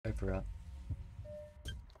forgot.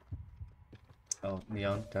 Oh,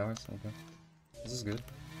 neon towers. Okay, this is good.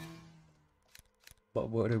 But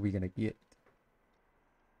what are we gonna get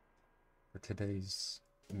for today's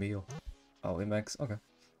meal? Oh, MX. Okay,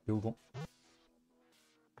 doable.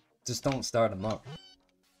 Just don't start them up.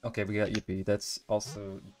 Okay, we got Yippee. That's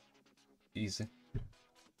also easy.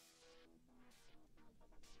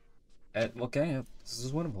 Okay, this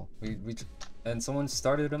is winnable. And someone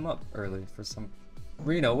started him up early for some.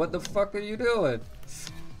 Reno, what the fuck are you doing?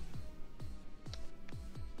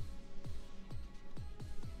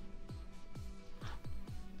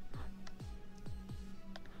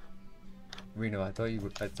 Reno, I thought you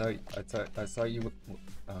would. I thought you would.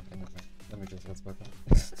 Oh, okay, never mind. Let me just let's fuck up.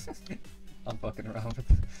 I'm fucking around with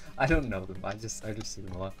them. I don't know them. I just see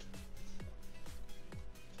them a lot.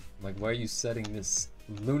 Like, why are you setting this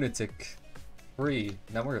lunatic free?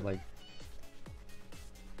 Now we're like.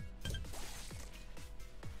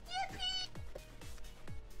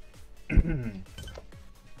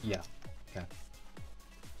 Yeah. Okay.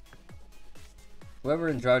 Whoever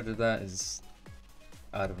in charge of that is,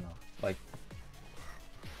 I don't know. Like,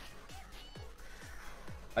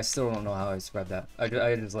 I still don't know how I spread that. I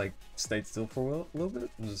just like stayed still for a little bit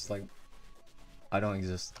and just like, I don't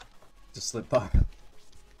exist. Just slip by.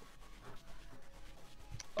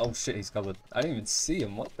 Oh shit, he's covered. I didn't even see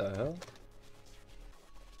him. What the hell?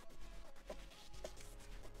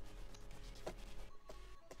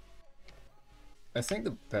 I think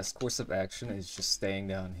the best course of action is just staying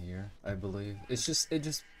down here, I believe. It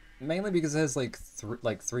just mainly because it has like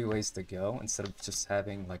three ways to go instead of just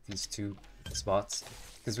having like these two spots.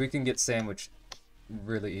 Because we can get sandwiched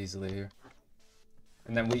really easily here.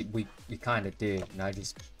 And then we kind of did, and I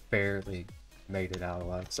just barely made it out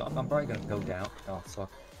alive. So I'm probably gonna go down. Oh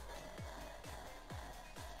fuck.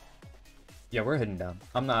 Yeah, we're heading down.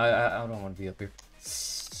 I'm not. I don't want to be up here.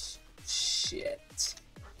 Shit.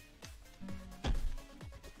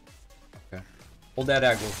 Okay. Hold that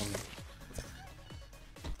aggro for me.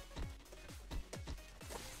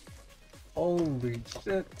 Holy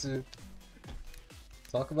shit, dude.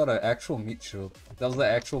 Talk about an actual meat shield. That was the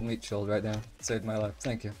actual meat shield right now. Saved my life.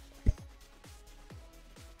 Thank you.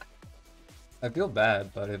 I feel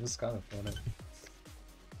bad, but it was kind of funny.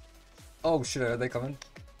 Oh shit, are they coming?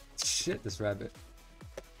 Shit, this rabbit.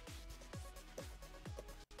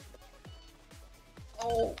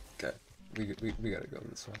 Oh, okay. We gotta go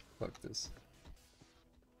this way. Fuck this.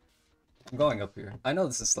 I'm going up here. I know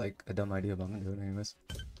this is like a dumb idea, but I'm gonna do it anyways.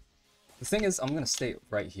 The thing is, I'm gonna stay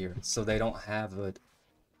right here, so they don't have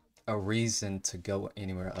a reason to go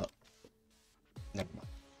anywhere up. Never mind.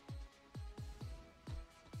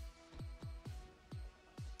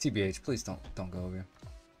 TBH, please don't go over here.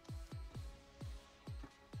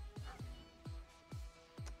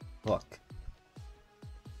 Fuck.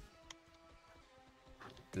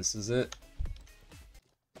 This is it.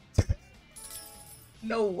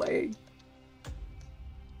 No way.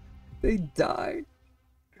 They died.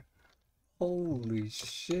 Holy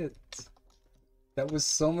shit. That was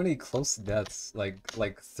so many close deaths.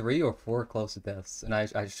 Like 3 or 4 close deaths. And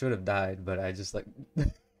I should have died, but I just like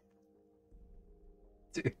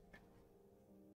Dude.